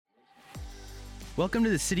Welcome to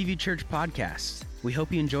the City View Church podcast. We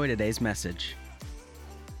hope you enjoy today's message.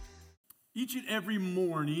 Each and every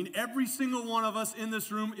morning, every single one of us in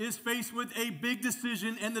this room is faced with a big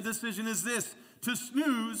decision, and the decision is this: to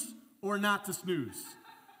snooze or not to snooze.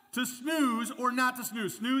 To snooze or not to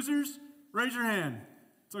snooze. Snoozers, raise your hand.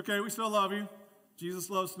 It's okay, we still love you. Jesus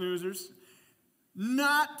loves snoozers.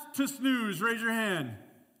 Not to snooze, raise your hand.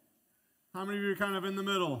 How many of you are kind of in the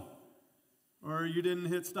middle? Or you didn't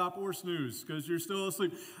hit stop or snooze because you're still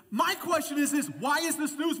asleep. My question is this: why is the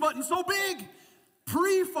snooze button so big?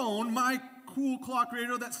 Pre-phone, my cool clock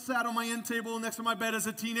radio that sat on my end table next to my bed as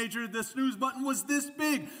a teenager, the snooze button was this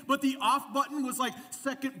big, but the off button was like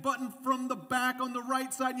second button from the back on the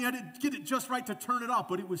right side, and you had to get it just right to turn it off,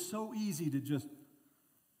 but it was so easy to just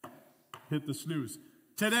hit the snooze.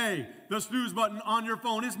 Today, the snooze button on your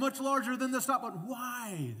phone is much larger than the stop button.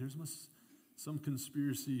 Why? There's some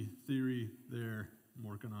conspiracy theory there. I'm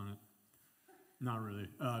working on it. Not really.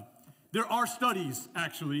 There are studies,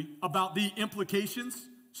 actually, about the implications,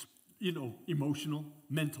 emotional,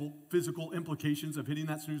 mental, physical implications of hitting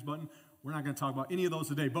that snooze button. We're not going to talk about any of those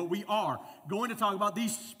today, but we are going to talk about the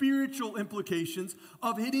spiritual implications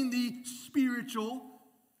of hitting the spiritual,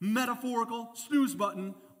 metaphorical snooze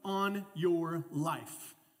button on your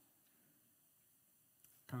life.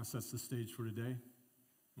 Kind of sets the stage for today.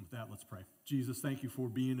 And with that, let's pray. Jesus, thank you for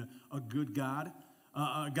being a good God,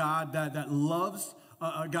 a God that loves,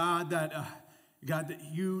 a God that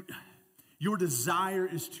your desire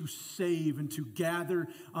is to save and to gather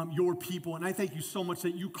your people. And I thank you so much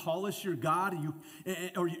that you call us your God,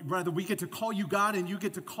 or rather we get to call you God and you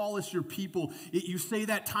get to call us your people. You say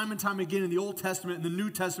that time and time again in the Old Testament and the New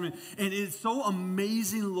Testament. And it's so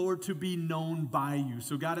amazing, Lord, to be known by you.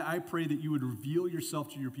 So God, I pray that you would reveal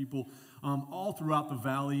yourself to your people all throughout the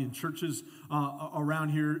valley and churches around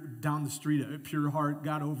here, down the street at Pure Heart,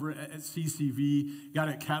 God, over at CCV, God,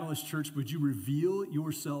 at Catalyst Church. Would you reveal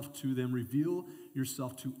yourself to them, reveal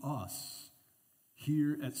yourself to us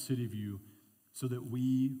here at City View so that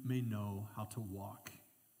we may know how to walk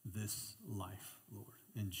this life, Lord.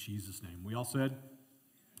 In Jesus' name. We all said,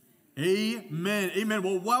 amen. Amen.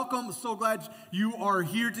 Well, welcome. So glad you are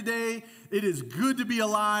here today. It is good to be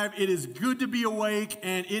alive. It is good to be awake.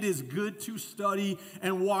 And it is good to study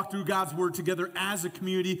and walk through God's Word together as a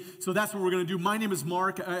community. So that's what we're going to do. My name is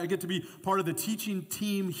Mark. I get to be part of the teaching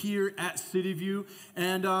team here at City View.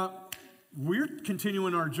 And we're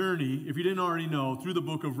continuing our journey, if you didn't already know, through the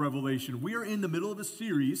book of Revelation. We are in the middle of a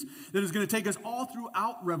series that is going to take us all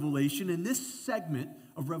throughout Revelation. And this segment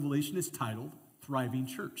of Revelation is titled Thriving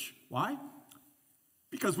Church. Why?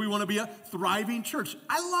 Because we want to be a thriving church.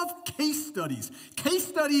 I love case studies. Case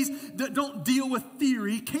studies that don't deal with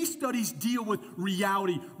theory. Case studies deal with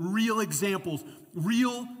reality, real examples,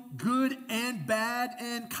 real good and bad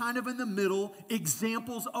and kind of in the middle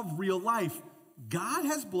examples of real life. God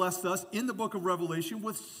has blessed us in the book of Revelation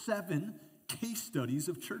with 7 case studies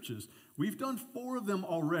of churches. We've done 4 of them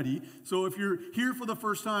already. So if you're here for the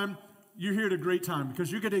first time, you're here at a great time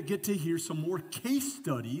because you're going to get to hear some more case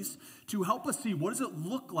studies to help us see what does it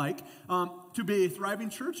look like to be a thriving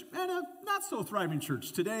church and a not so thriving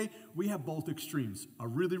church. Today, we have both extremes. A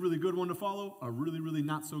really, really good one to follow, a really, really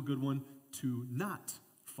not so good one to not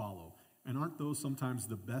follow. And aren't those sometimes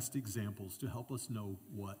the best examples to help us know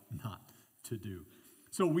what not to do?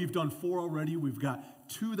 So we've done 4 already. We've got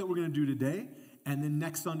 2 that we're going to do today. And then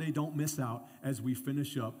next Sunday, don't miss out as we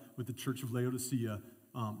finish up with the Church of Laodicea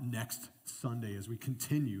next Sunday as we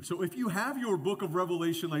continue. So if you have your book of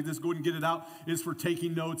Revelation like this, go ahead and get it out. It's for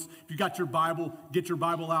taking notes. If you got your Bible, get your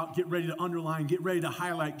Bible out. Get ready to underline. Get ready to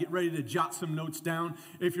highlight. Get ready to jot some notes down.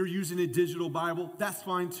 If you're using a digital Bible, that's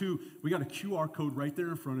fine too. We got a QR code right there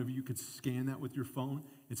in front of you. You could scan that with your phone.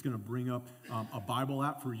 It's going to bring up a Bible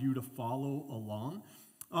app for you to follow along.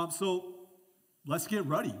 So let's get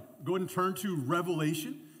ready. Go ahead and turn to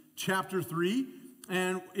Revelation chapter 3.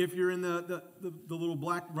 And if you're in the little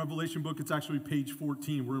black Revelation book, it's actually page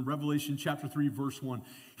 14. We're in Revelation chapter 3, verse 1.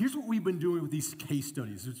 Here's what we've been doing with these case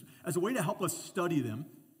studies. It's, as a way to help us study them,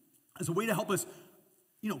 as a way to help us,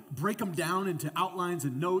 break them down into outlines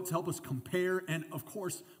and notes, help us compare, and of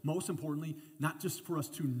course, most importantly, not just for us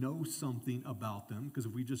to know something about them, because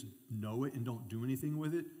if we just know it and don't do anything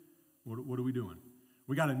with it, what are we doing?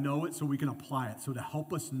 We got to know it so we can apply it. So to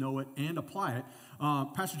help us know it and apply it,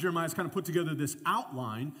 Pastor Jeremiah has kind of put together this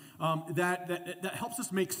outline that helps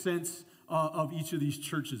us make sense of each of these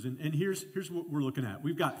churches. And here's what we're looking at.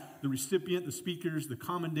 We've got the recipient, the speakers, the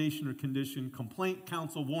commendation or condition, complaint,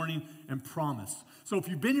 counsel, warning, and promise. So if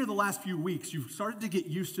you've been here the last few weeks, you've started to get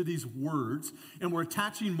used to these words, and we're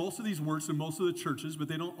attaching most of these words to most of the churches, but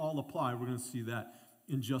they don't all apply. We're going to see that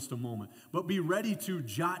in just a moment. But be ready to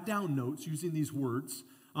jot down notes using these words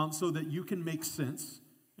so that you can make sense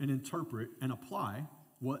and interpret and apply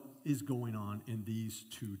what is going on in these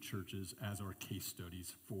two churches as our case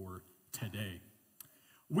studies for today.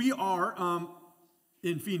 We are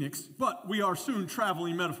in Phoenix, but we are soon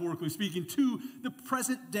traveling, metaphorically speaking, to the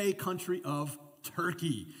present-day country of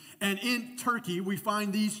Turkey. And in Turkey, we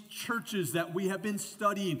find these churches that we have been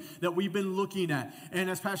studying, that we've been looking at. And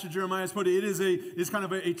as Pastor Jeremiah has put it, it's kind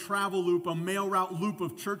of a travel loop, a mail route loop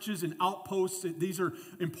of churches and outposts. These are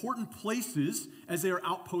important places as they are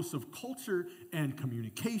outposts of culture and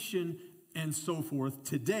communication and so forth.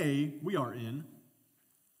 Today, we are in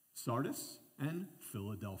Sardis and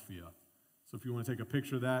Philadelphia. So if you want to take a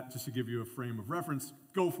picture of that, just to give you a frame of reference,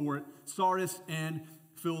 go for it. Sardis and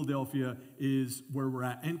Philadelphia is where we're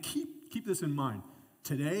at. And keep this in mind.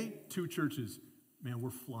 Today, two churches, man,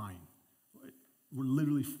 we're flying. We're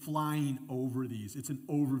literally flying over these. It's an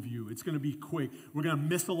overview. It's going to be quick. We're going to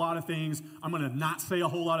miss a lot of things. I'm going to not say a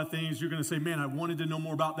whole lot of things. You're going to say, man, I wanted to know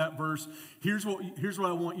more about that verse. Here's what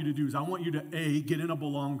I want you to do is I want you to, get in a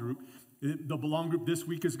Belong group. The Belong group this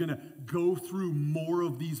week is going to go through more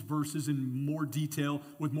of these verses in more detail,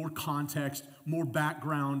 with more context, more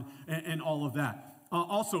background, and all of that.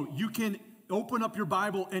 Also, you can open up your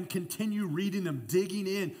Bible and continue reading them, digging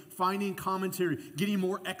in, finding commentary, getting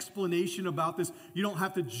more explanation about this. You don't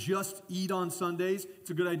have to just eat on Sundays. It's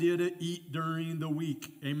a good idea to eat during the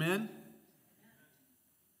week. Amen?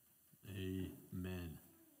 Amen.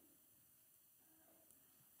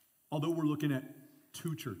 Although we're looking at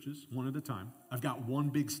two churches, one at a time, I've got one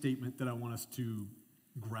big statement that I want us to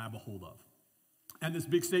grab a hold of. And this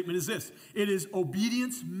big statement is this. It is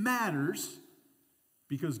obedience matters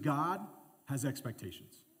because God has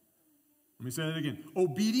expectations. Let me say that again.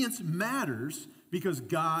 Obedience matters because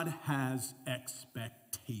God has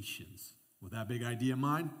expectations. With that big idea in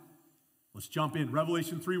mind, let's jump in.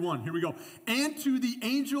 Revelation 3:1. Here we go. And to the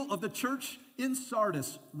angel of the church in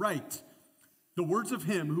Sardis write, the words of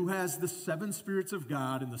him who has the seven spirits of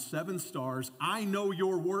God and the seven stars, I know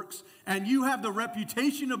your works, and you have the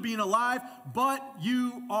reputation of being alive, but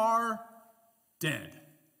you are dead.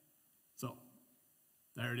 So,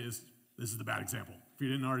 there it is. This is the bad example, if you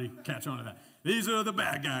didn't already catch on to that. These are the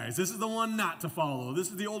bad guys. This is the one not to follow. This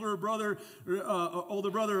is the older brother,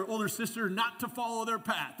 older sister not to follow their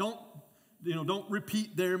path. Don't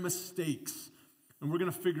repeat their mistakes. And we're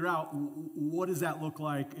going to figure out what does that look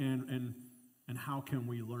like and how can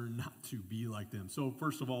we learn not to be like them. So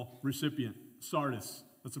first of all, recipient, Sardis.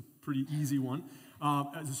 That's a pretty easy one.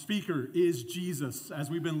 As a speaker is Jesus.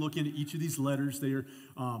 As we've been looking at each of these letters, they're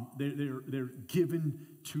given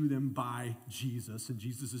to them by Jesus, and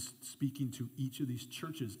Jesus is speaking to each of these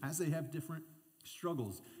churches as they have different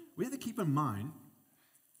struggles. We have to keep in mind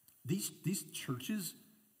these churches,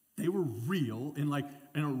 they were real in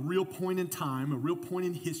a real point in time, a real point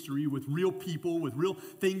in history, with real people, with real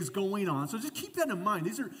things going on. So just keep that in mind.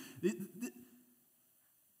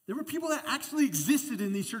 There were people that actually existed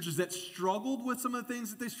in these churches that struggled with some of the things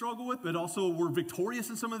that they struggled with, but also were victorious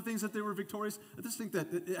in some of the things that they were victorious. I just think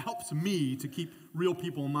that it helps me to keep real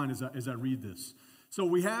people in mind as I read this. So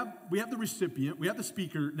we have the recipient, we have the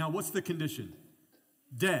speaker. Now, what's the condition?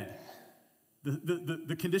 Dead.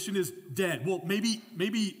 The condition is dead. Well,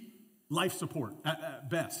 maybe life support at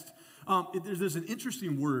best. There's an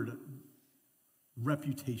interesting word,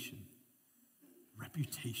 reputation.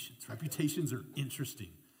 Reputations are interesting.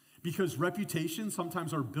 Because reputations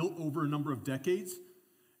sometimes are built over a number of decades,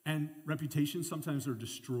 and reputations sometimes are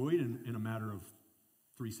destroyed in a matter of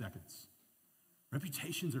 3 seconds.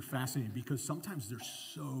 Reputations are fascinating because sometimes they're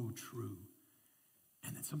so true,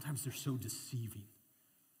 and then sometimes they're so deceiving.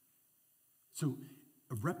 So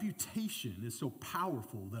a reputation is so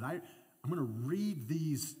powerful that I'm going to read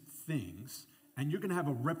these things, and you're going to have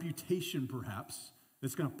a reputation perhaps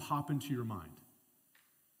that's going to pop into your mind.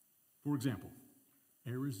 For example,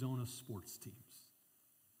 Arizona sports teams.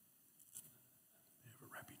 They have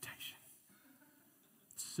a reputation.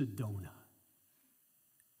 Sedona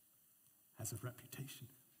has a reputation.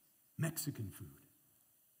 Mexican food,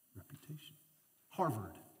 reputation.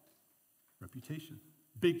 Harvard, reputation.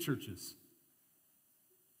 Big churches,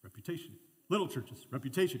 reputation. Little churches,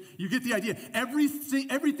 reputation. You get the idea.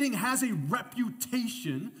 Everything has a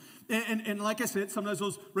reputation. And like I said, sometimes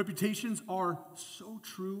those reputations are so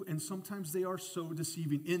true and sometimes they are so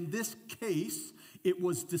deceiving. In this case, it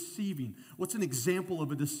was deceiving. What's an example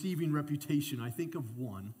of a deceiving reputation? I think of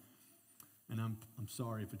one, and I'm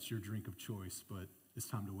sorry if it's your drink of choice, but it's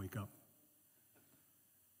time to wake up.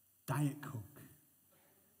 Diet Coke.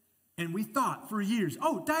 And we thought for years,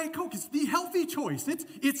 oh, Diet Coke is the healthy choice.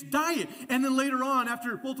 It's diet. And then later on,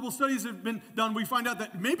 after multiple studies have been done, we find out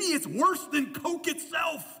that maybe it's worse than Coke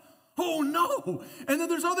itself. Oh, no. And then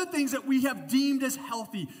there's other things that we have deemed as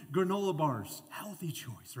healthy. Granola bars, healthy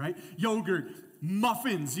choice, right? Yogurt,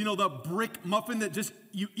 muffins, the brick muffin that just,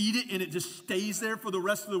 you eat it and it just stays there for the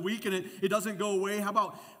rest of the week and it doesn't go away. How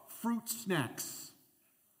about fruit snacks?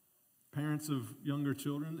 Parents of younger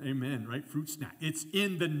children, amen, right? Fruit snack. It's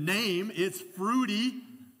in the name. It's fruity.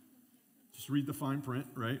 Just read the fine print,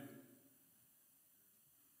 right?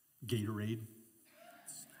 Gatorade.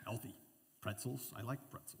 It's healthy. Pretzels. I like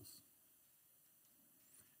pretzels.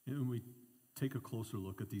 And when we take a closer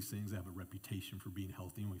look at these things, they have a reputation for being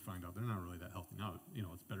healthy, and we find out they're not really that healthy. Now,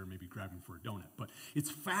 it's better maybe grabbing for a donut. But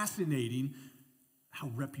it's fascinating how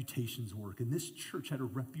reputations work. And this church had a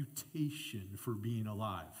reputation for being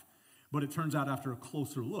alive. But it turns out after a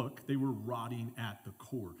closer look, they were rotting at the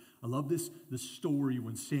core. I love the story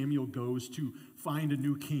when Samuel goes to find a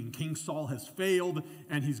new king. King Saul has failed,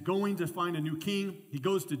 and he's going to find a new king. He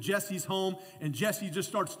goes to Jesse's home, and Jesse just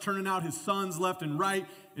starts turning out his sons left and right.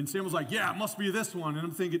 And Samuel's like, yeah, it must be this one. And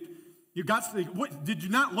I'm thinking, you got to think, what, did you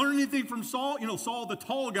not learn anything from Saul? Saul, the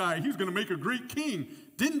tall guy, he was going to make a great king.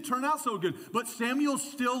 Didn't turn out so good. But Samuel's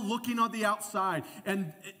still looking on the outside.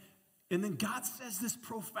 And then God says this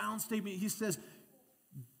profound statement. He says,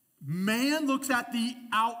 man looks at the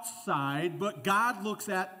outside, but God looks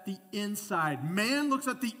at the inside. Man looks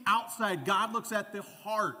at the outside. God looks at the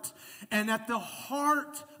heart. And at the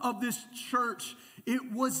heart of this church,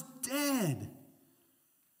 it was dead.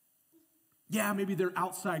 Yeah, maybe their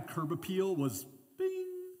outside curb appeal was bing.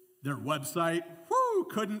 Their website,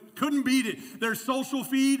 couldn't beat it. Their social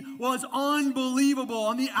feed was unbelievable.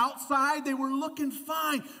 On the outside, they were looking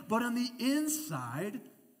fine. But on the inside,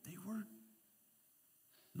 they were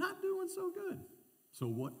not doing so good. So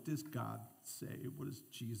what does God say? What does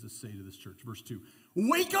Jesus say to this church? Verse 2,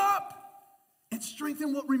 wake up and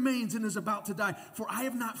strengthen what remains and is about to die. For I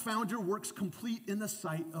have not found your works complete in the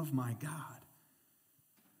sight of my God.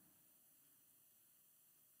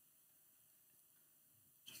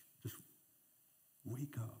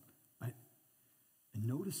 Wake up. And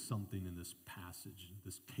notice something in this passage,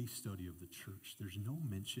 this case study of the church. There's no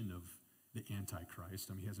mention of the Antichrist.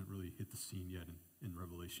 He hasn't really hit the scene yet in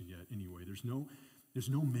Revelation yet. Anyway, there's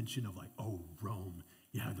no mention of Rome.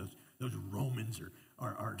 Yeah, those Romans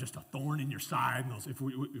are just a thorn in your side. And if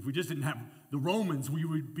we just didn't have the Romans, we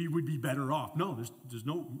would be better off. No, there's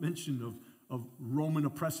no mention of Roman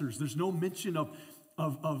oppressors. There's no mention of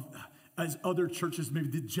as other churches, maybe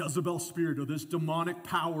the Jezebel spirit or this demonic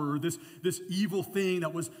power or this evil thing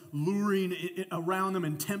that was luring around them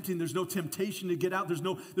and tempting. There's no temptation to get out. There's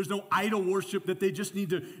no idol worship that they just need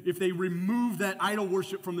to, if they remove that idol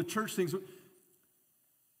worship from the church things.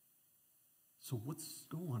 So what's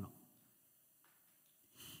going on?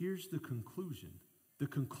 Here's the conclusion. The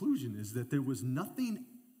conclusion is that there was nothing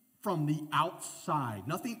from the outside,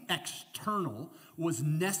 nothing external was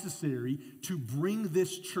necessary to bring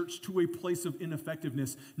this church to a place of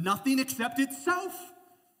ineffectiveness. Nothing except itself.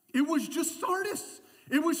 It was just Sardis.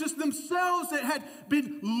 It was just themselves that had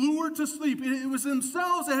been lured to sleep. It was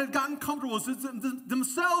themselves that had gotten comfortable. It was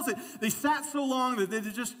themselves that they sat so long that they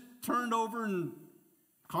just turned over and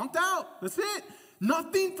conked out. That's it.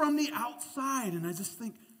 Nothing from the outside. And I just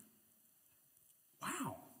think,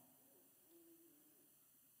 wow.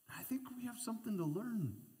 I think we have something to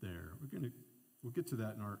learn there. We'll get to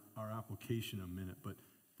that in our application in a minute, but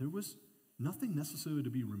there was nothing necessarily to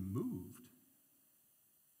be removed.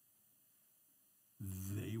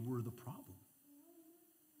 They were the problem.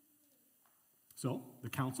 So, the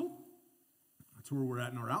council, that's where we're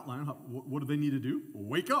at in our outline. What do they need to do?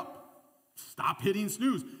 Wake up. Stop hitting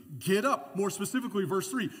snooze. Get up. More specifically, verse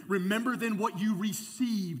 3. Remember then what you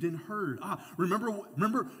received and heard. Remember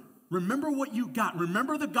what you got.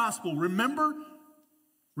 Remember the gospel. Remember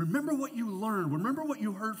what you learned. Remember what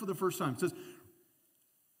you heard for the first time. It says,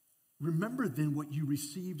 remember then what you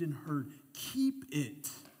received and heard. Keep it.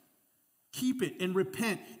 Keep it and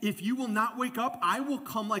repent. If you will not wake up, I will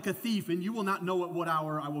come like a thief, and you will not know at what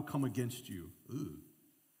hour I will come against you. Ooh.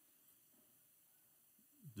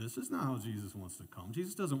 This is not how Jesus wants to come.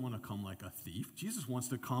 Jesus doesn't want to come like a thief. Jesus wants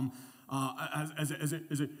to come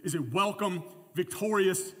as a welcome,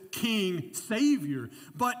 victorious King, Savior.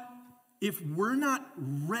 But if we're not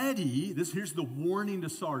ready, here's the warning to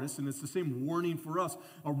Sardis, and it's the same warning for us.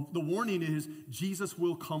 The warning is Jesus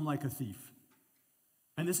will come like a thief.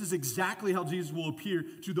 And this is exactly how Jesus will appear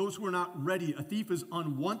to those who are not ready. A thief is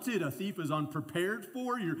unwanted. A thief is unprepared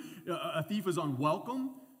for. A thief is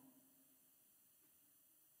unwelcome.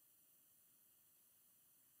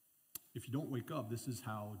 if you don't wake up, this is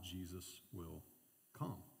how Jesus will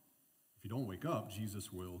come. If you don't wake up,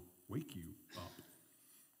 Jesus will wake you up.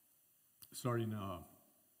 Starting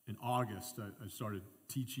in August, I started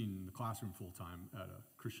teaching in the classroom full-time at a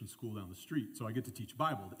Christian school down the street. So I get to teach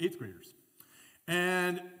Bible to 8th graders.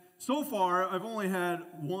 And so far, I've only had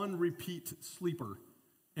one repeat sleeper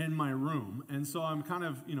in my room. And so I'm kind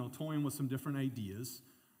of, toying with some different ideas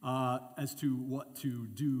as to what to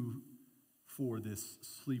do for this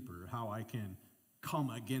sleeper, how I can come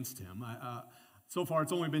against him. So far,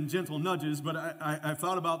 it's only been gentle nudges, but I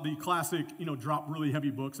thought about the classic, drop really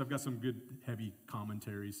heavy books. I've got some good heavy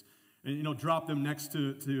commentaries. And, drop them next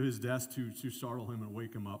to his desk to startle him and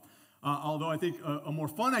wake him up. Although I think a more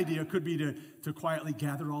fun idea could be to quietly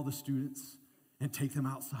gather all the students and take them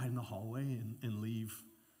outside in the hallway and leave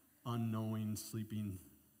unknowing, sleeping,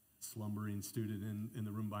 slumbering student in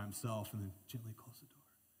the room by himself, and then gently close the door.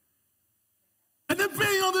 And then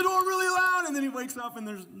bang on the door really loud, and then he wakes up and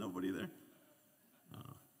there's nobody there.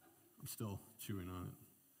 I'm still chewing on it,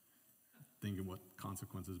 thinking what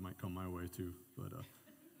consequences might come my way too. But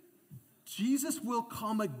Jesus will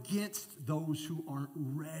come against those who aren't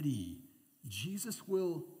ready. Jesus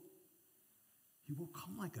will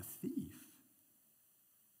come like a thief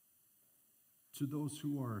to those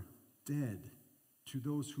who are dead, to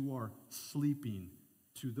those who are sleeping,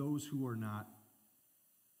 to those who are not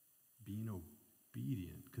being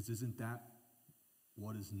obedient. Because isn't that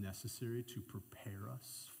what is necessary to prepare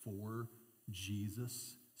us for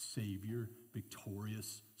Jesus, Savior,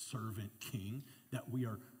 victorious servant King, that we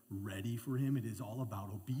are ready for him? It is all about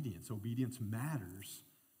obedience. Obedience matters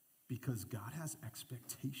because God has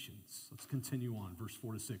expectations. Let's continue on, verse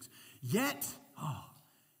 4-6.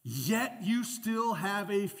 Yet you still have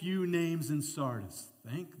a few names in Sardis.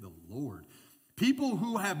 Thank the Lord. People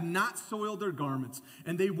who have not soiled their garments,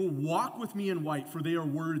 and they will walk with me in white, for they are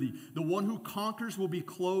worthy. The one who conquers will be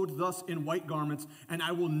clothed thus in white garments, and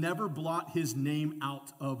I will never blot his name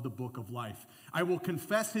out of the book of life. I will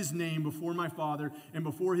confess his name before my Father and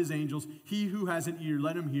before his angels. He who has an ear,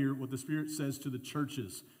 let him hear what the Spirit says to the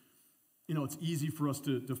churches. It's easy for us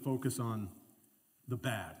to focus on the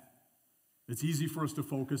bad. It's easy for us to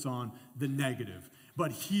focus on the negative.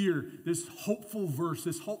 But here, this hopeful verse,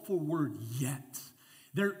 this hopeful word, yet.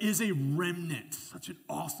 There is a remnant, such an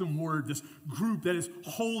awesome word, this group that is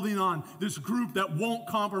holding on, this group that won't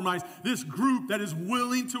compromise, this group that is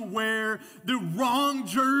willing to wear the wrong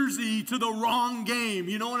jersey to the wrong game.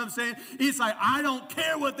 You know what I'm saying? It's like, I don't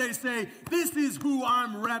care what they say. This is who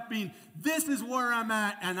I'm repping. This is where I'm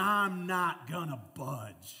at, and I'm not gonna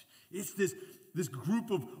budge. It's this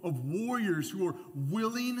group of warriors who are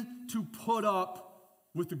willing to put up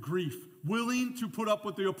with the grief, willing to put up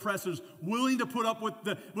with the oppressors, willing to put up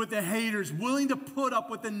with the haters, willing to put up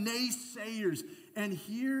with the naysayers. And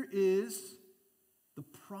here is the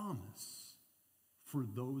promise for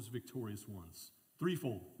those victorious ones.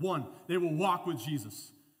 Threefold. One, they will walk with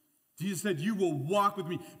Jesus. Jesus said, you will walk with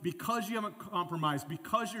me because you haven't compromised,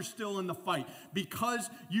 because you're still in the fight, because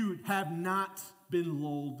you have not been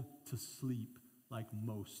lulled to sleep like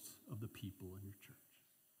most of the people in your church.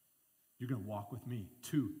 You're going to walk with me.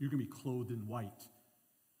 2, you're going to be clothed in white.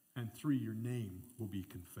 And 3, your name will be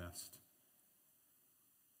confessed.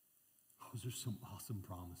 Those are some awesome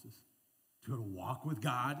promises. To go to walk with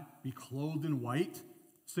God, be clothed in white,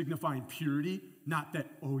 signifying purity. Not that,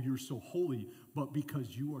 you're so holy, but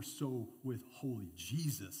because you are so with holy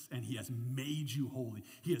Jesus, and he has made you holy.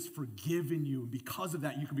 He has forgiven you, and because of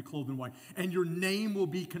that, you can be clothed in white. And your name will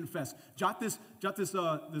be confessed. Jot this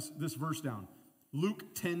verse down.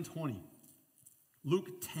 Luke 10:20.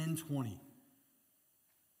 Luke 10:20.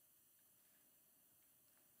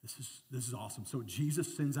 This is awesome. So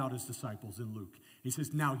Jesus sends out his disciples in Luke. He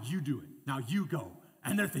says, now you do it. Now you go.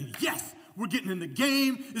 And they're thinking, yes, we're getting in the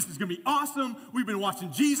game. This is going to be awesome. We've been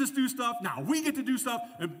watching Jesus do stuff. Now we get to do stuff.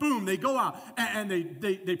 And boom, they go out and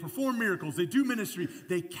they perform miracles. They do ministry.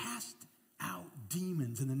 They cast out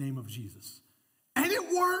demons in the name of Jesus. And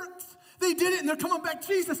it worked. They did it, and they're coming back.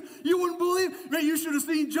 Jesus, you wouldn't believe. Man, you should have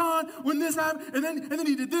seen John when this happened. And then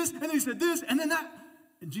he did this, and then he said this, and then that.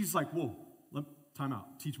 And Jesus is like, whoa, time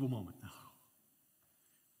out. Teachable moment.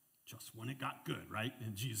 Just when it got good, right?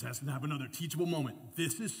 And Jesus has to have another teachable moment.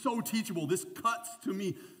 This is so teachable. This cuts to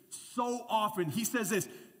me so often. He says this,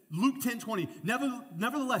 Luke 10:20.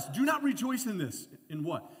 Nevertheless, do not rejoice in this. In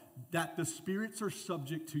what? That the spirits are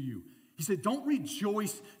subject to you. He said, don't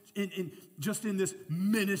rejoice in just in this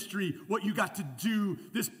ministry, what you got to do,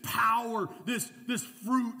 this power, this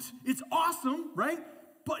fruit. It's awesome, right?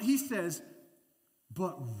 But he says,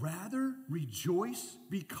 but rather rejoice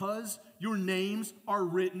because your names are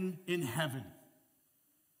written in heaven.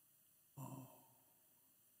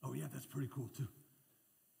 oh yeah, that's pretty cool too.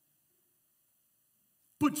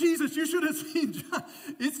 But Jesus, you should have seen John.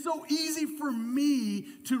 It's so easy for me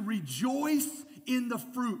to rejoice in the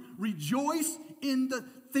fruit, rejoice in the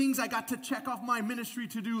things I got to check off my ministry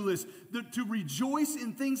to-do list, to rejoice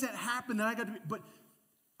in things that happened that I got to, but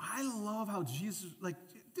I love how Jesus, like,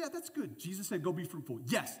 yeah, that's good. Jesus said, go be fruitful.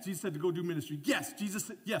 Yes. Jesus said to go do ministry. Yes. Jesus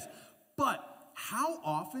said, yes. But how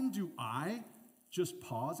often do I just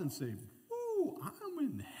pause and say, ooh, I'm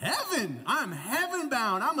in heaven. I'm heaven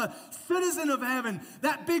bound. I'm a citizen of heaven.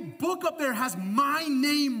 That big book up there has my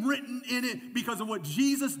name written in it because of what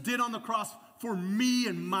Jesus did on the cross for me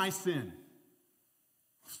and my sin.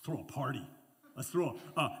 Let's throw a party. Let's throw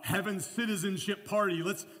a heaven citizenship party.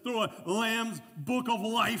 Let's throw a Lamb's Book of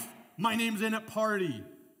Life, my name's in it party.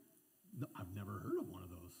 No, I've never heard of one of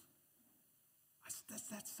those.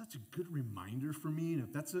 That's such a good reminder for me. And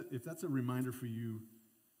if that's a reminder for you,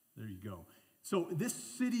 there you go. So this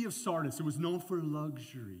city of Sardis, it was known for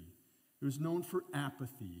luxury. It was known for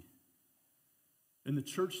apathy. And the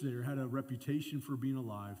church there had a reputation for being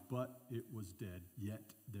alive, but it was dead. Yet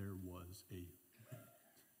there was a remnant.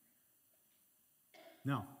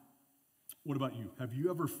 Now, what about you? Have you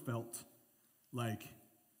ever felt like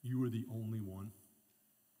you were the only one?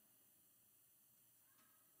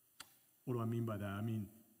 What do I mean by that? I mean,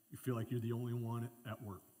 you feel like you're the only one at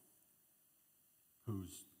work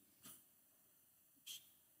who's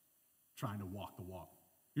trying to walk the walk.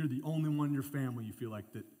 You're the only one in your family you feel like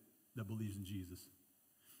that believes in Jesus.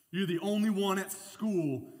 You're the only one at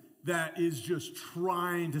school that is just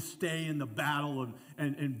trying to stay in the battle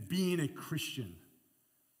and being a Christian,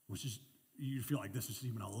 which is, you feel like this is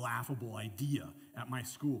even a laughable idea at my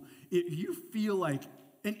school. If you feel like,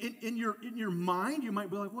 and in your mind, you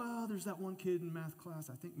might be like, well, there's that one kid in math class.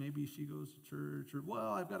 I think maybe she goes to church. Or,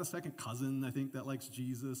 well, I've got a second cousin, I think, that likes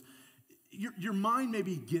Jesus. Your mind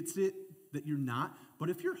maybe gets it that you're not. But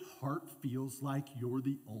if your heart feels like you're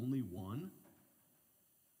the only one,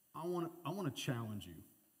 I want to challenge you.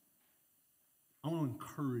 I want to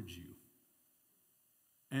encourage you.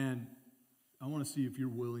 And I want to see if you're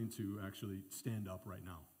willing to actually stand up right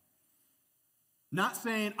now. Not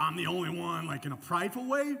saying I'm the only one, like in a prideful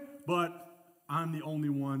way, but I'm the only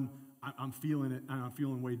one. I'm feeling it, and I'm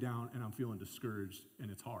feeling way down, and I'm feeling discouraged,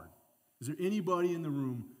 and it's hard. Is there anybody in the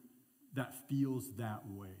room that feels that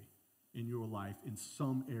way in your life, in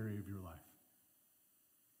some area of your life?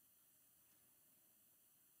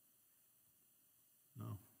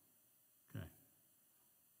 No? Okay.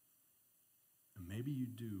 And maybe you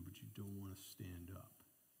do, but you don't want to stand up.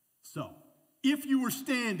 So, if you were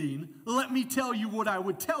standing, let me tell you what I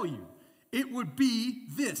would tell you. It would be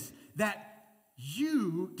this, that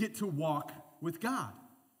you get to walk with God.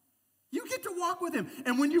 You get to walk with him.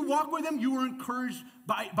 And when you walk with him, you are encouraged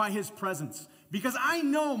by his presence. Because I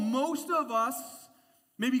know most of us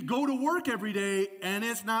maybe go to work every day, and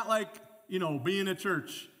it's not like, being at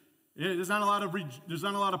church. There's not a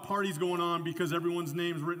lot of parties going on because everyone's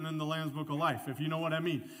name's written in the Lamb's Book of Life, if you know what I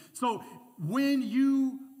mean. So when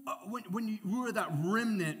you are that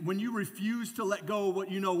remnant, when you refuse to let go of what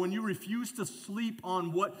you know, when you refuse to sleep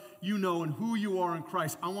on what you know and who you are in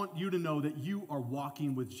Christ, I want you to know that you are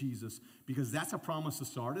walking with Jesus, because that's a promise to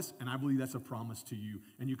Sardis, and I believe that's a promise to you,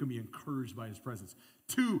 and you can be encouraged by his presence.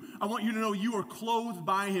 2, I want you to know you are clothed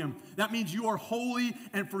by him. That means you are holy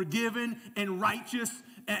and forgiven and righteous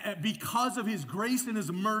because of his grace and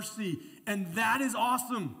his mercy, and that is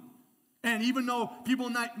awesome. And even though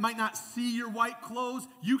people might not see your white clothes,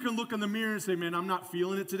 you can look in the mirror and say, man, I'm not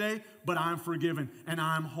feeling it today, but I'm forgiven, and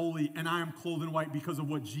I'm holy, and I am clothed in white because of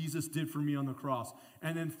what Jesus did for me on the cross.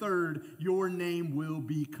 And then 3rd, your name will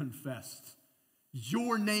be confessed.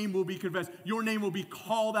 Your name will be confessed. Your name will be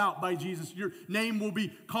called out by Jesus. Your name will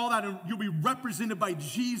be called out, and you'll be represented by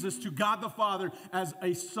Jesus to God the Father as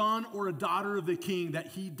a son or a daughter of the King that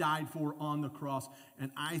he died for on the cross.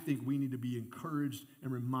 And I think we need to be encouraged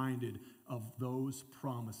and reminded of those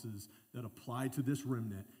promises that apply to this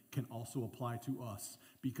remnant can also apply to us.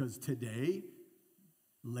 Because today,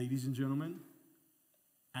 ladies and gentlemen,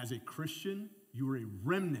 as a Christian, you are a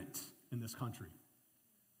remnant in this country.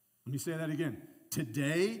 Let me say that again.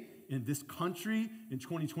 Today, in this country, in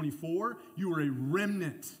 2024, you are a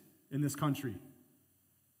remnant in this country.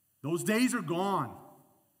 Those days are gone.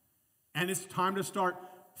 And it's time to start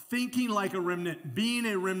thinking like a remnant, being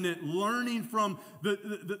a remnant, learning from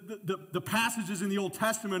the passages in the Old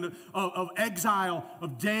Testament of exile,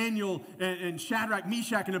 of Daniel and Shadrach,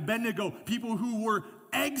 Meshach, and Abednego, people who were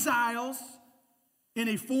exiles in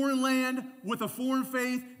a foreign land with a foreign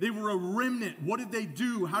faith. They were a remnant. What did they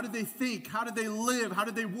do? How did they think? How did they live? How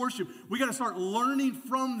did they worship? We got to start learning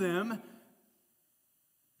from them,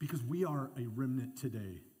 Because we are a remnant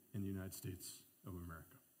today in the United States of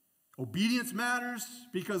America. Obedience matters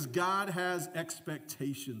because God has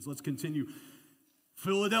expectations. Let's continue.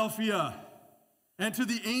 Philadelphia. And to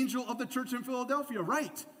the angel of the church in Philadelphia,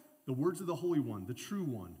 write the words of the Holy One, the true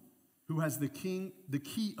one, who has the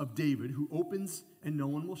key of David, who opens and no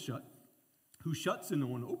one will shut, who shuts and no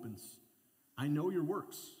one opens. I know your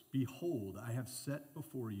works. Behold, I have set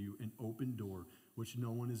before you an open door which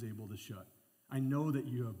no one is able to shut. I know that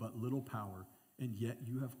you have but little power, and yet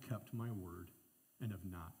you have kept my word and have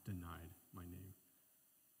not denied my name.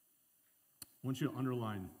 I want you to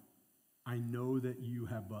underline, I know that you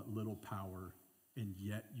have but little power, and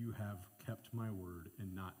yet you have kept my word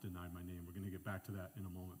and not denied my name. We're going to get back to that in a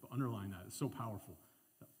moment, but underline that. It's so powerful,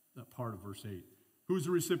 that part of verse 8. Who's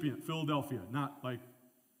the recipient? Philadelphia, not like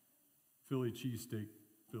Philly cheesesteak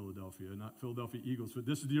Philadelphia, not Philadelphia Eagles, but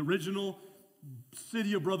this is the original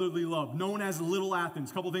city of brotherly love, known as Little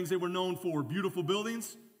Athens. A couple things they were known for: beautiful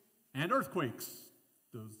buildings and earthquakes.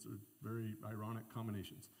 Those are very ironic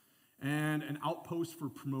combinations. And an outpost for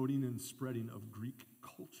promoting and spreading of Greek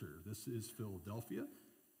culture. This is Philadelphia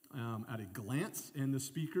at a glance. And the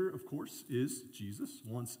speaker, of course, is Jesus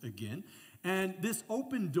once again. And this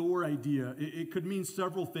open door idea, it could mean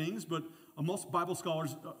several things, but most Bible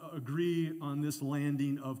scholars agree on this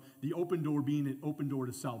landing of the open door being an open door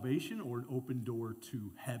to salvation or an open door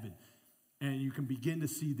to heaven. And you can begin to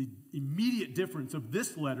see the immediate difference of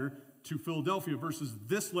this letter to Philadelphia versus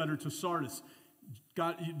this letter to Sardis.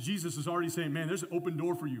 Jesus is already saying, man, there's an open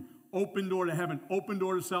door for you. Open door to heaven, open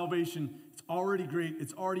door to salvation. It's already great,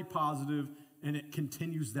 it's already positive, and it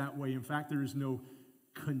continues that way. In fact, there is no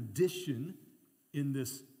condition in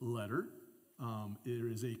this letter. There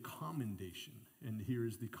is a commendation, and here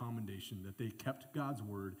is the commendation, that they kept God's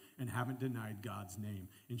word and haven't denied God's name.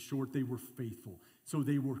 In short, they were faithful. So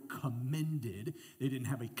they were commended. They didn't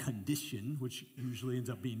have a condition, which usually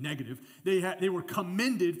ends up being negative. They were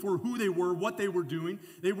commended for who they were, what they were doing.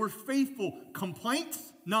 They were faithful.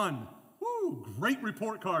 Complaints? None. Woo, great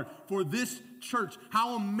report card for this church.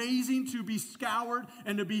 How amazing to be scoured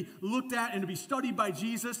and to be looked at and to be studied by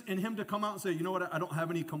Jesus, and him to come out and say, you know what, I don't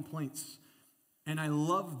have any complaints. And I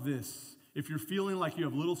love this. If you're feeling like you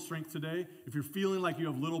have little strength today, if you're feeling like you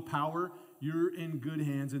have little power, you're in good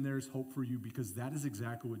hands and there's hope for you, because that is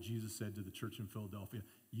exactly what Jesus said to the church in Philadelphia.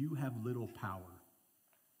 You have little power.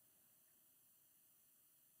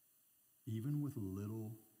 Even with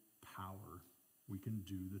little power, we can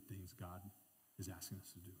do the things God is asking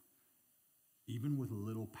us to do. Even with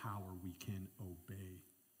little power, we can obey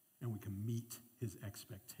and we can meet his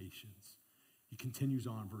expectations. He continues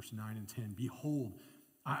on, verse 9 and 10. Behold,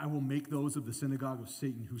 I will make those of the synagogue of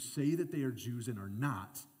Satan who say that they are Jews and are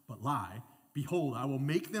not, but lie. Behold, I will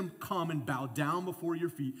make them come and bow down before your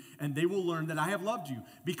feet, and they will learn that I have loved you,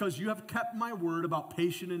 because you have kept my word about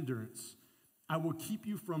patient endurance. I will keep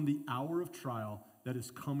you from the hour of trial that is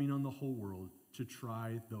coming on the whole world to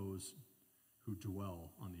try those who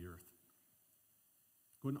dwell on the earth.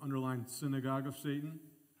 Go ahead and underline synagogue of Satan.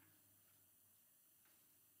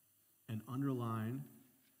 And underline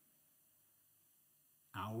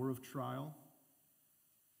hour of trial,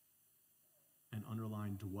 and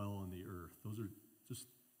underline dwell on the earth. Those are just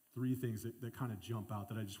three things that kind of jump out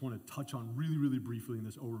that I just want to touch on really, really briefly in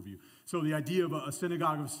this overview. So the idea of a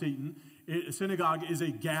synagogue of Satan, a synagogue is a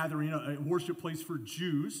gathering, a worship place for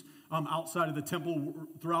Jews outside of the temple,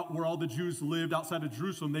 throughout where all the Jews lived outside of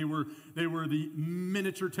Jerusalem. They were the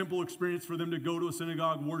miniature temple experience for them to go to a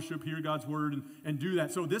synagogue, worship, hear God's word, and do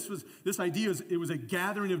that. So this idea it was a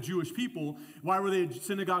gathering of Jewish people. Why were they a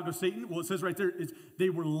synagogue of Satan? Well, it says right there, they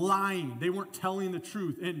were lying. They weren't telling the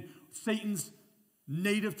truth. And Satan's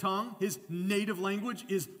native tongue, his native language,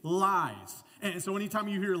 is lies. And so anytime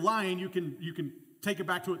you hear lying, you can take it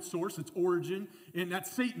back to its source, its origin, and that's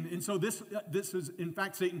Satan. And so this is, in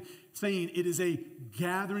fact, Satan saying it is a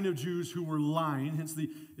gathering of Jews who were lying, hence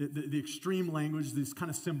the extreme language, this kind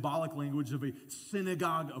of symbolic language of a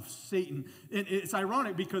synagogue of Satan. And it's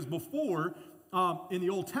ironic because before, in the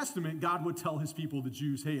Old Testament, God would tell his people, the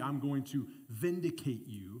Jews, hey, I'm going to vindicate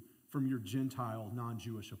you from your Gentile,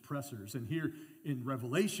 non-Jewish oppressors. And here in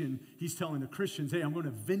Revelation, he's telling the Christians, hey, I'm going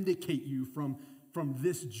to vindicate you from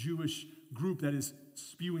this Jewish group that is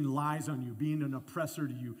spewing lies on you, being an oppressor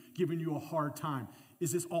to you, giving you a hard time.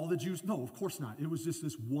 Is this all the Jews? No, of course not. It was just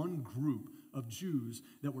this one group of Jews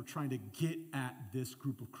that were trying to get at this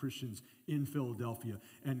group of Christians in Philadelphia.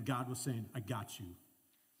 And God was saying, I got you.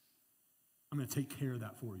 I'm going to take care of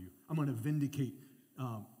that for you. I'm going to vindicate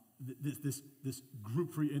this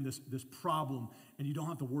group for you and this problem, and you don't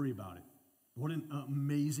have to worry about it. What an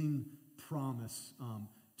amazing promise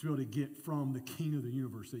to be able to get from the King of the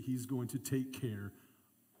universe that he's going to take care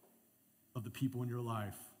of the people in your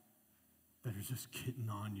life that are just getting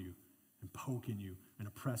on you and poking you and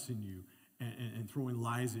oppressing you and throwing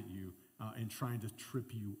lies at you and trying to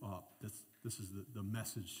trip you up. This is the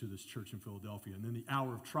message to this church in Philadelphia. And then the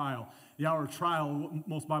hour of trial. The hour of trial,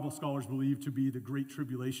 most Bible scholars believe to be the great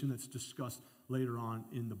tribulation that's discussed later on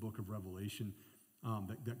in the book of Revelation,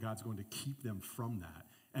 that God's going to keep them from that.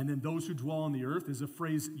 And then those who dwell on the earth is a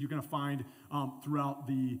phrase you're going to find throughout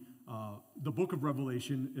the book of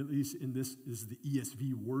Revelation, at least in this is the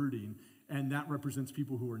ESV wording, and that represents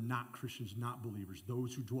people who are not Christians, not believers,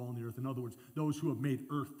 those who dwell on the earth. In other words, those who have made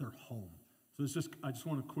earth their home. So I just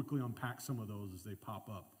want to quickly unpack some of those as they pop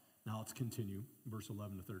up. Now let's continue, verse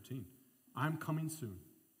 11 to 13. I'm coming soon.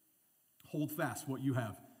 Hold fast what you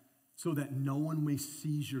have, so that no one may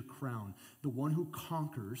seize your crown. The one who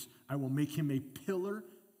conquers, I will make him a pillar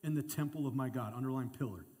in the temple of my God. Underline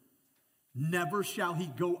pillar. Never shall he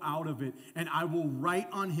go out of it, and I will write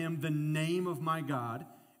on him the name of my God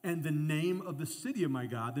and the name of the city of my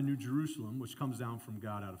God, the New Jerusalem, which comes down from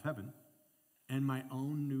God out of heaven, and my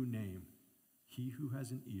own new name. He who has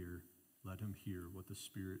an ear, let him hear what the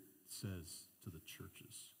Spirit says to the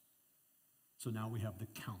churches. So now we have the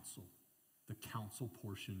counsel. The counsel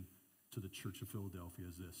portion to the church of Philadelphia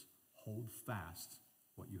is this: hold fast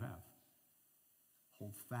what you have.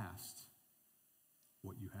 Hold fast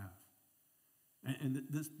what you have. And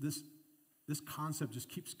this concept just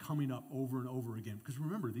keeps coming up over and over again. Because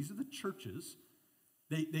remember, these are the churches.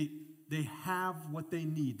 They have what they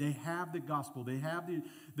need. They have the gospel. They have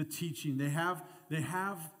the teaching. They have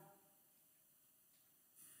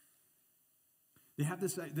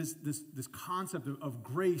this concept of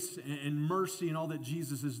grace and mercy and all that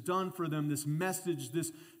Jesus has done for them, this message,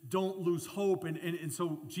 this don't lose hope. And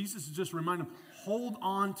so Jesus is just reminding them, hold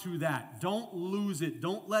on to that. Don't lose it.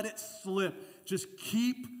 Don't let it slip. Just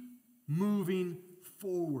keep moving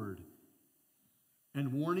forward.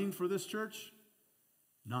 And warning for this church?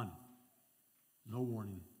 None. No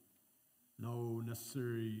warning. No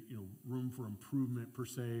necessary, room for improvement per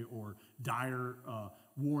se, or dire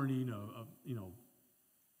warning of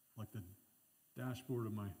like the dashboard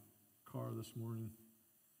of my car this morning.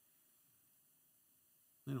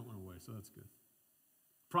 They don't went away, so that's good.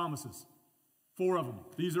 Promises. 4 of them.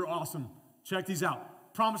 These are awesome. Check these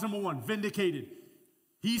out. Promise number 1, vindicated.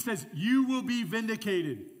 He says, you will be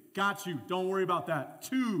vindicated. Got you. Don't worry about that.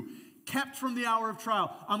 2, kept from the hour of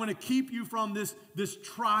trial. I'm going to keep you from this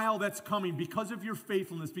trial that's coming because of your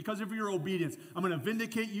faithfulness, because of your obedience. I'm going to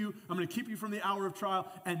vindicate you. I'm going to keep you from the hour of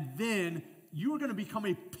trial. And then you are going to become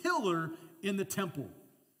a pillar in the temple.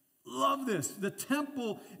 Love this. The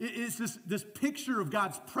temple is this picture of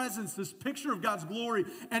God's presence, this picture of God's glory.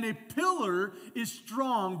 And a pillar is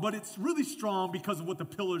strong, but it's really strong because of what the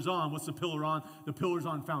pillar's on. What's the pillar on? The pillar's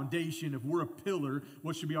on foundation. If we're a pillar,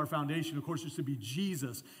 what should be our foundation? Of course, it should be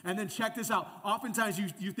Jesus. And then check this out. Oftentimes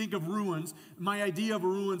you think of ruins. My idea of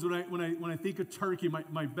ruins, when I think of Turkey,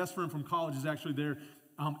 my best friend from college is actually there.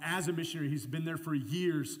 As a missionary, he's been there for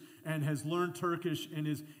years and has learned Turkish and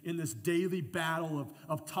is in this daily battle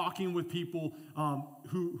of talking with people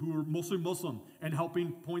who are mostly Muslim and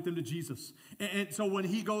helping point them to Jesus. And so when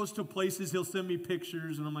he goes to places, he'll send me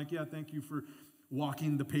pictures, and I'm like, yeah, thank you for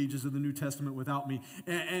walking the pages of the New Testament without me.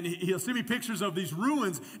 And he'll send me pictures of these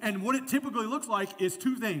ruins, and what it typically looks like is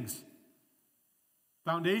 2 things: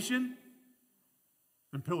 foundation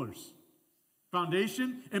and pillars.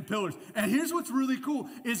 Foundation and pillars. And here's what's really cool,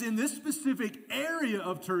 is in this specific area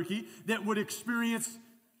of Turkey that would experience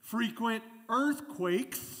frequent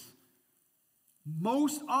earthquakes,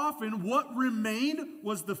 most often what remained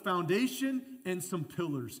was the foundation and some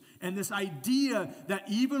pillars. And this idea that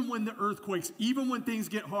even when the earthquakes, even when things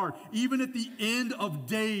get hard, even at the end of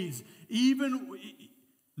days, even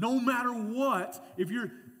no matter what, if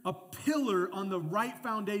you're a pillar on the right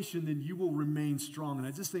foundation, then you will remain strong. And I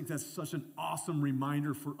just think that's such an awesome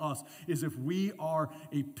reminder for us, is if we are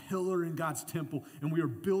a pillar in God's temple and we are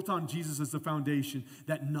built on Jesus as the foundation,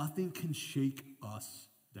 that nothing can shake us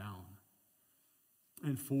down.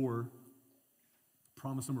 And 4,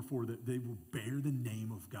 promise number 4, that they will bear the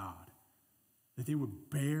name of God. That they would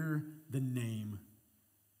bear the name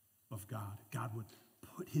of God. God would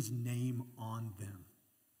put his name on them.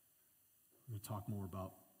 We'll talk more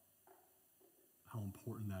about how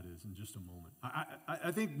important that is in just a moment.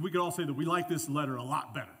 I think we could all say that we like this letter a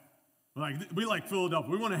lot better. We like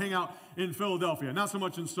Philadelphia. We want to hang out in Philadelphia, not so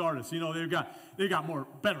much in Sardis. They've got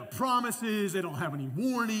better promises. They don't have any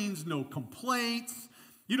warnings, no complaints.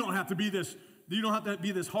 You don't have to be this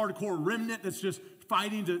hardcore remnant that's just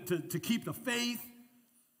fighting to keep the faith.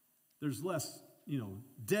 There's less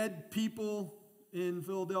dead people in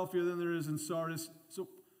Philadelphia than there is in Sardis.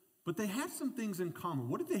 But they had some things in common.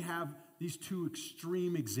 What did they have? These two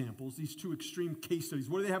extreme examples, these two extreme case studies.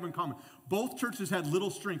 What do they have in common? Both churches had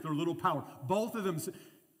little strength or little power. Both of them,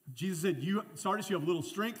 Jesus said, Sardis, you have little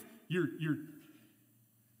strength. You're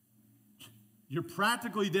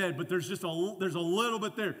practically dead, but there's a little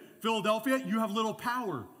bit there. Philadelphia, you have little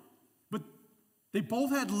power. But they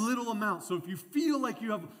both had little amounts. So if you feel like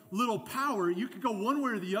you have little power, you could go one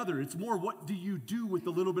way or the other. It's more, what do you do with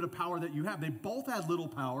the little bit of power that you have? They both had little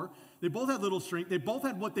power. They both had little strength. They both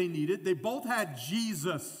had what they needed. They both had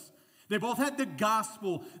Jesus. They both had the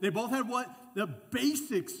gospel. They both had what the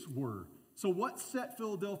basics were. So what set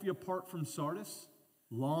Philadelphia apart from Sardis?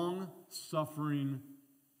 Long-suffering,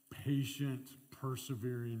 patient,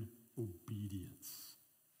 persevering obedience.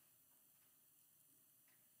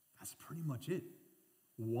 That's pretty much it.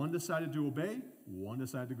 One decided to obey, one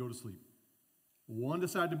decided to go to sleep. One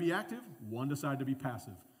decided to be active, one decided to be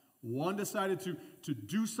passive. One decided to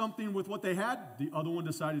do something with what they had, the other one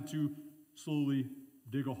decided to slowly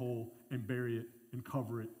dig a hole and bury it and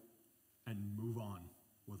cover it and move on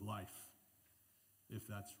with life, if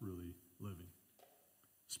that's really living.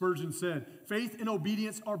 Spurgeon said, faith and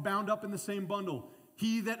obedience are bound up in the same bundle.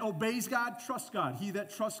 He that obeys God, trusts God. He that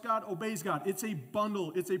trusts God, obeys God. It's a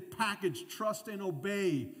bundle. It's a package. Trust and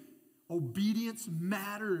obey. Obedience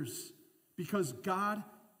matters because God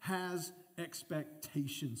has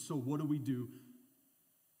expectations. So what do?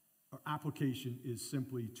 Our application is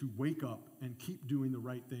simply to wake up and keep doing the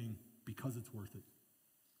right thing because it's worth it.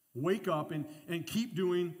 Wake up and keep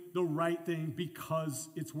doing the right thing because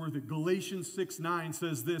it's worth it. Galatians 6:9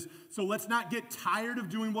 says this, so let's not get tired of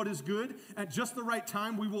doing what is good. At just the right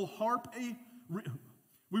time, we will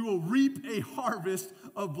reap a harvest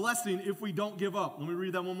of blessing if we don't give up. Let me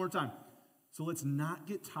read that one more time. So let's not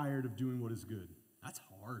get tired of doing what is good. That's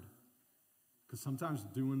hard because sometimes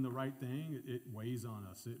doing the right thing, it weighs on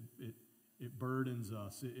us. It burdens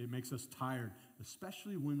us. It makes us tired,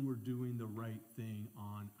 especially when we're doing the right thing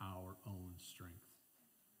on our own strength.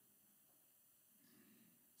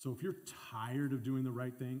 So if you're tired of doing the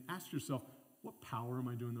right thing, ask yourself, what power am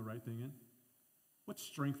I doing the right thing in? What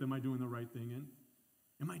strength am I doing the right thing in?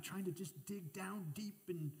 Am I trying to just dig down deep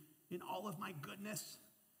in all of my goodness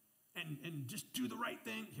and just do the right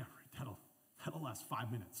thing? Yeah, right, that'll last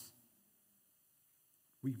 5 minutes.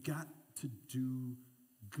 We've got to do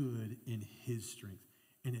good in his strength.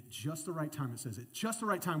 And at just the right time, it says, at just the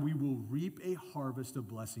right time, we will reap a harvest of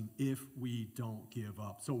blessing if we don't give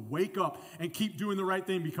up. So wake up and keep doing the right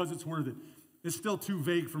thing because it's worth it. It's still too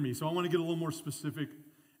vague for me, so I want to get a little more specific.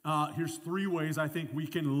 Here's 3 ways I think we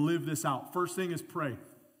can live this out. First thing is pray.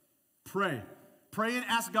 Pray. Pray and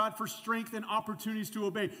ask God for strength and opportunities to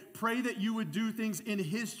obey. Pray that you would do things in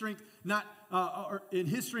his strength, not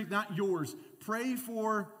yours. Pray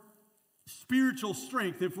for spiritual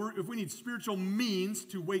strength. If we need spiritual means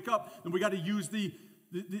to wake up, then we got to use the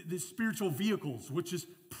spiritual vehicles, which is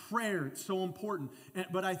prayer. It's so important.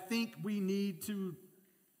 But I think we need to.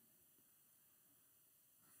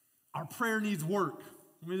 Our prayer needs work.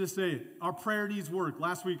 Let me just say it. Our prayer needs work.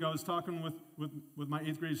 Last week I was talking with my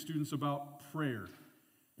 8th grade students about prayer,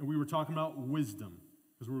 and we were talking about wisdom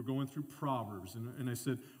because we were going through Proverbs, and I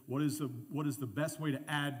said, what is the best way to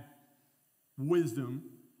add wisdom?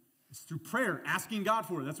 It's through prayer, asking God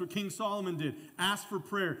for it. That's what King Solomon did. Ask for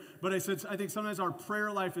prayer. But I said, I think sometimes our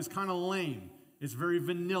prayer life is kind of lame. It's very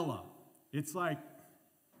vanilla. It's like,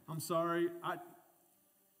 I'm sorry, I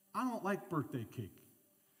don't like birthday cake.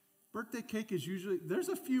 Birthday cake is usually, there's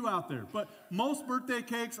a few out there, but most birthday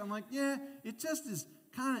cakes, I'm like, yeah, it just is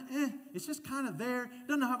kind of, it's just kind of there. It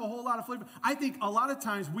doesn't have a whole lot of flavor. I think a lot of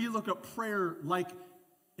times we look at prayer like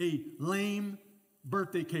a lame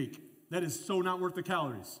birthday cake that is so not worth the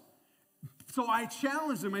calories. So I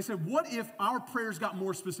challenged them. I said, what if our prayers got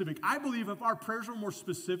more specific? I believe if our prayers were more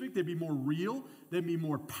specific, they'd be more real, they'd be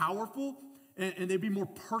more powerful, and they'd be more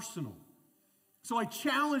personal. So I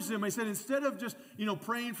challenged them. I said, instead of just,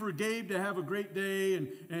 praying for Gabe to have a great day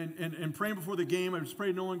and praying before the game, I just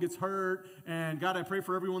pray no one gets hurt, and God, I pray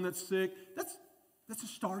for everyone that's sick. That's a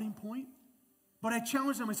starting point. But I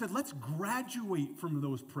challenged them. I said, let's graduate from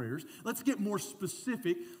those prayers. Let's get more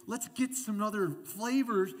specific. Let's get some other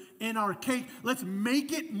flavors in our cake. Let's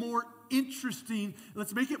make it more interesting.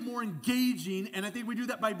 Let's make it more engaging. And I think we do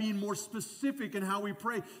that by being more specific in how we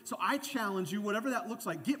pray. So I challenge you, whatever that looks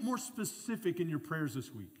like, get more specific in your prayers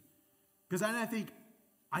this week. Because I think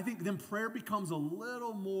then prayer becomes a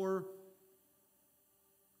little more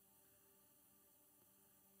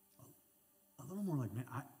feel more like, man,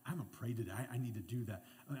 I haven't prayed today. I need to do that.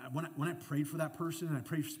 When I prayed for that person and I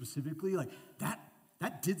prayed specifically, like that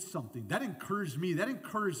did something. That encouraged me. That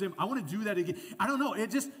encouraged them. I want to do that again. I don't know. I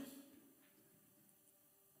just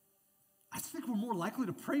think we're more likely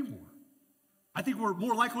to pray more. I think we're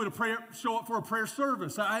more likely to show up for a prayer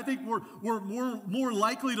service. I think we're more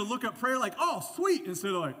likely to look at prayer like, oh, sweet,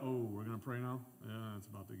 instead of like, oh, we're going to pray now? Yeah, it's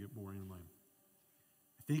about to get boring and lame.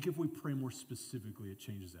 I think if we pray more specifically, it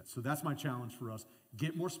changes that. So that's my challenge for us.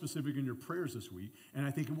 Get more specific in your prayers this week, and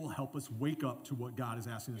I think it will help us wake up to what God is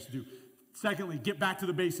asking us to do. Secondly, get back to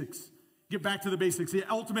the basics. Get back to the basics. The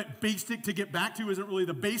ultimate basic to get back to isn't really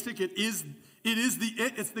the basic. It's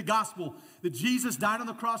the gospel. That Jesus died on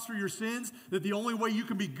the cross for your sins, that the only way you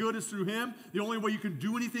can be good is through him. The only way you can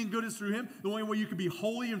do anything good is through him. The only way you can be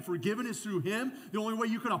holy and forgiven is through him. The only way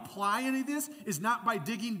you can apply any of this is not by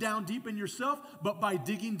digging down deep in yourself, but by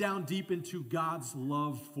digging down deep into God's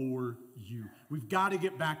love for you. We've got to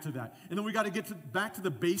get back to that. And then we got to get back to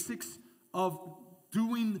the basics of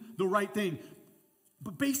doing the right thing.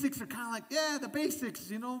 But basics are kind of like, yeah, the basics,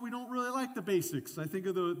 we don't really like the basics. I think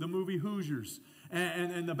of the movie Hoosiers,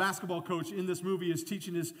 and the basketball coach in this movie is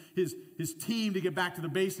teaching his team to get back to the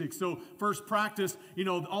basics. So first practice,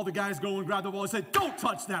 all the guys go and grab the ball and say, don't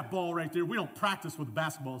touch that ball right there. We don't practice with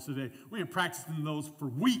basketballs today. We ain't practicing those for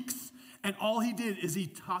weeks. And all he did is he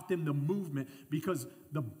taught them the movement, because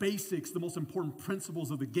the basics, the most important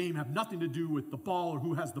principles of the game have nothing to do with the ball or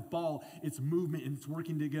who has the ball. It's movement, and it's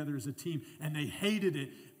working together as a team. And they hated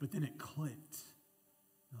it, but then it clicked.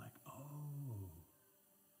 They're like, oh.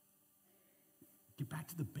 Get back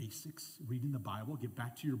to the basics, reading the Bible. Get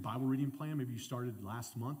back to your Bible reading plan. Maybe you started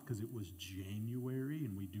last month because it was January,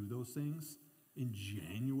 and we do those things in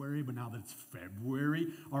January, but now that it's February,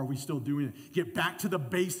 are we still doing it? Get back to the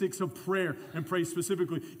basics of prayer and pray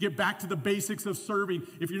specifically. Get back to the basics of serving.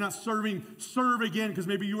 If you're not serving, serve again, because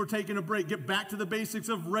maybe you were taking a break. Get back to the basics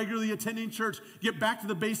of regularly attending church. Get back to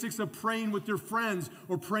the basics of praying with your friends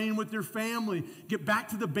or praying with your family. Get back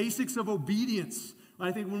to the basics of obedience.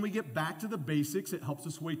 I think when we get back to the basics, it helps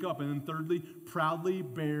us wake up. And then thirdly, proudly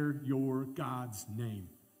bear your God's name.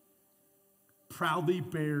 Proudly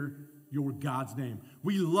bear your God's name.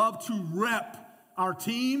 We love to rep our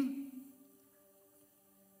team.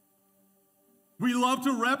 We love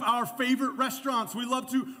to rep our favorite restaurants. We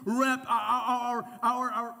love to rep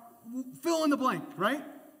our fill in the blank, right?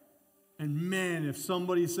 And man, if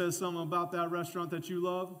somebody says something about that restaurant that you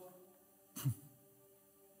love,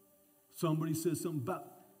 somebody says something about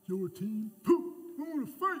your team, I want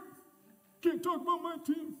to fight. Can't talk about my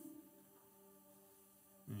team.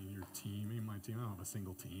 And your team ain't my team. I don't have a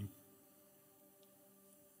single team.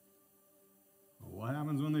 What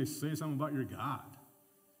happens when they say something about your God?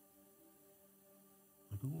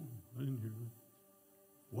 Like, oh, I didn't hear that.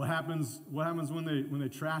 What happens when they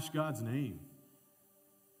trash God's name?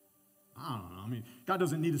 I don't know. I mean, God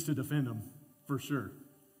doesn't need us to defend him, for sure.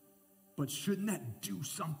 But shouldn't that do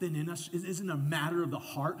something in us? Isn't it a matter of the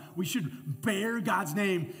heart? We should bear God's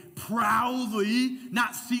name proudly,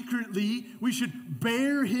 not secretly. We should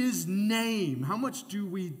bear his name. How much do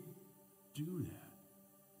we do that?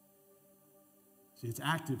 See, it's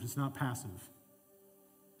active, it's not passive.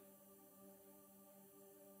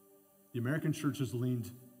 The American church has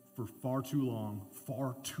leaned for far too long,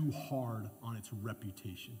 far too hard on its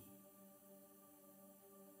reputation.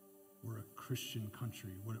 We're a Christian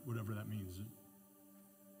country, whatever that means.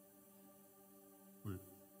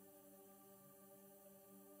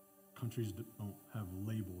 Countries don't have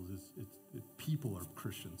labels. People are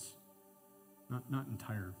Christians, not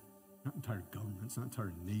entire governments, not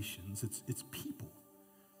entire nations. It's people.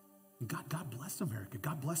 And God bless America.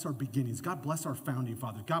 God bless our beginnings. God bless our founding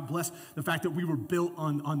fathers. God bless the fact that we were built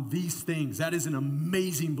on these things. That is an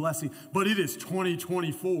amazing blessing. But it is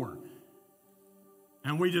 2024.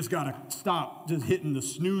 And we just got to stop just hitting the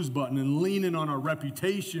snooze button and leaning on our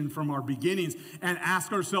reputation from our beginnings and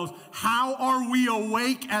ask ourselves, how are we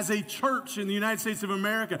awake as a church in the United States of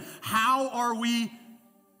America? How are we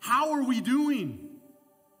doing?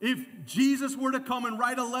 If Jesus were to come and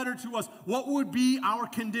write a letter to us, what would be our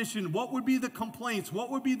condition? What would be the complaints? What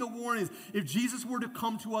would be the warnings? If Jesus were to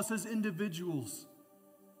come to us as individuals,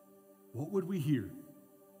 what would we hear?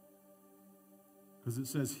 Because it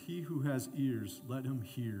says, he who has ears, let him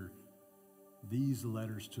hear these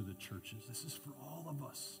letters to the churches. This is for all of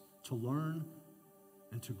us to learn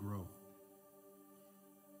and to grow.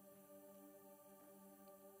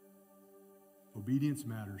 Obedience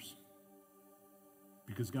matters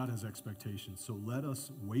because God has expectations. So let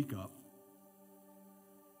us wake up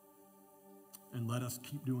and let us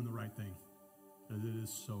keep doing the right thing. It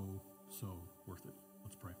is so worth it.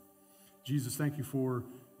 Let's pray. Jesus, thank you for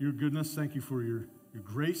your goodness. Thank you for your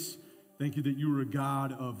grace. Thank you that you are a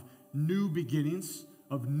God of new beginnings,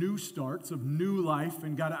 of new starts, of new life.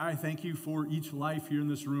 And God, I thank you for each life here in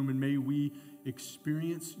this room, and may we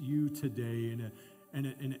experience you today in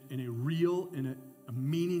a real, in a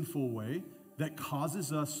meaningful way that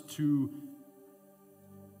causes us to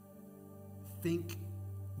think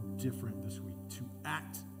different this week, to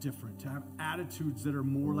act different, to have attitudes that are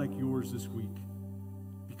more like yours this week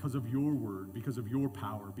because of your word, because of your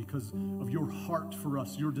power, because of your heart for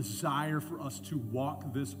us, your desire for us to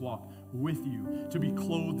walk this walk with you, to be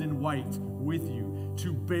clothed in white with you,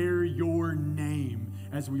 to bear your name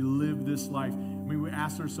as we live this life. May we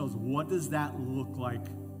ask ourselves, what does that look like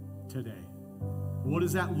today? What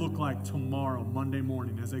does that look like tomorrow, Monday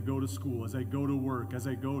morning, as I go to school, as I go to work, as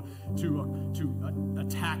I go to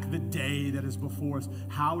attack the day that is before us?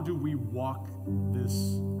 How do we walk this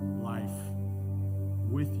life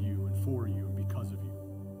with you and for you and because of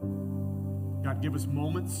you? God, give us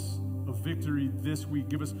moments of victory this week.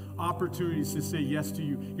 Give us opportunities to say yes to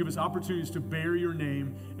you. Give us opportunities to bear your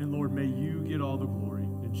name. And Lord, may you get all the glory.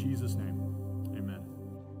 In Jesus' name, amen.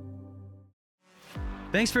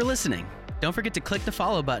 Thanks for listening. Don't forget to click the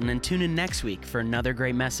follow button and tune in next week for another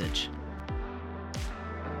great message.